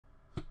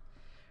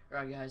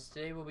Alright guys,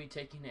 today we'll be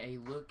taking a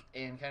look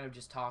and kind of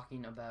just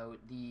talking about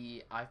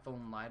the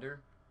iPhone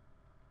lighter.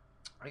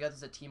 I got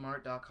this at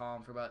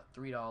tmart.com for about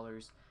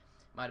 $3.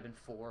 Might have been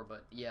 4,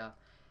 but yeah.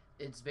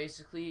 It's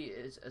basically,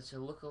 it's a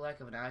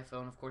lookalike of an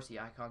iPhone. Of course the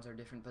icons are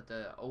different, but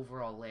the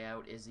overall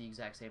layout is the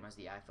exact same as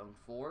the iPhone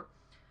 4.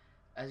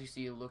 As you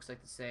see, it looks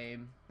like the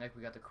same. Like,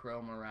 we got the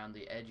chrome around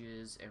the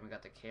edges, and we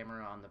got the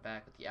camera on the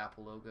back with the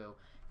Apple logo.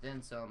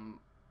 Then some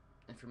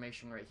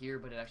information right here,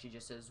 but it actually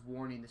just says,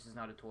 warning, this is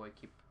not a toy,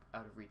 keep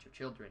out of reach of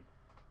children.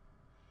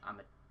 I'm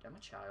a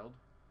child.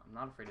 I'm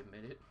not afraid to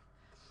admit it.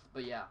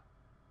 But yeah.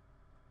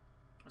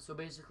 So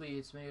basically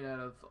it's made out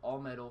of all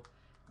metal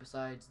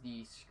besides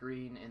the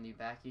screen and the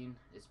backing.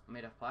 It's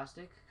made of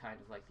plastic, kind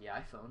of like the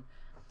iPhone.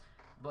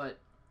 But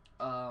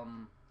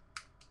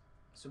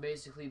so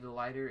basically the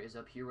lighter is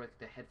up here where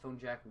the headphone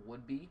jack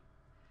would be.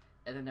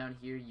 And then down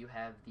here you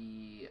have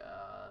the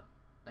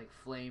like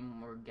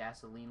flame or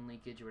gasoline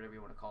leakage or whatever you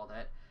want to call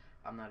that.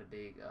 I'm not a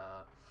big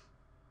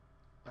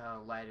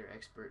lighter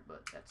expert,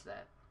 but that's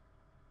that.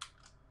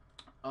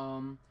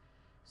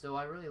 So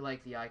I really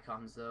like the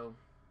icons though.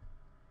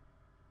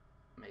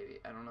 Maybe,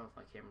 I don't know if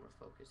my camera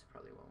will focus, it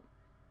probably won't.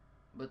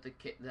 But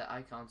the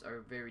icons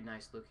are very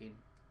nice looking.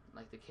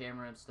 Like the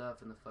camera and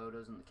stuff and the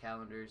photos and the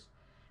calendars.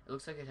 It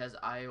looks like it has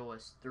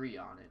iOS 3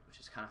 on it, which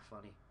is kind of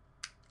funny.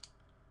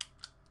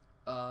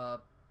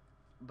 But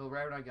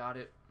right when I got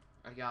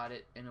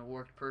it and it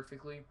worked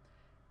perfectly.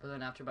 But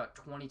then after about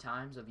 20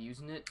 times of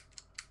using it,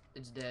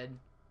 it's dead.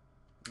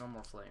 No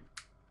more flame.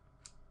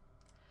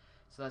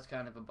 So that's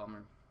kind of a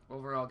bummer.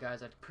 Overall,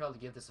 guys, I'd probably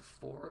give this a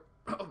 4.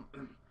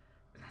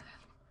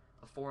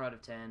 A 4 out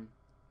of 10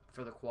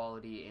 for the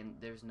quality, and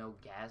there's no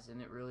gas in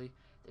it really.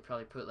 They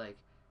probably put like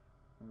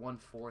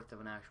 1/4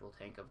 of an actual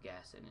tank of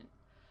gas in it.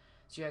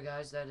 So yeah,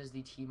 guys, that is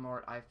the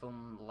Tmart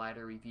iPhone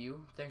lighter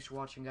review. Thanks for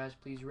watching, guys.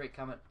 Please rate,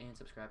 comment, and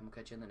subscribe, and we'll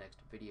catch you in the next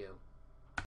video.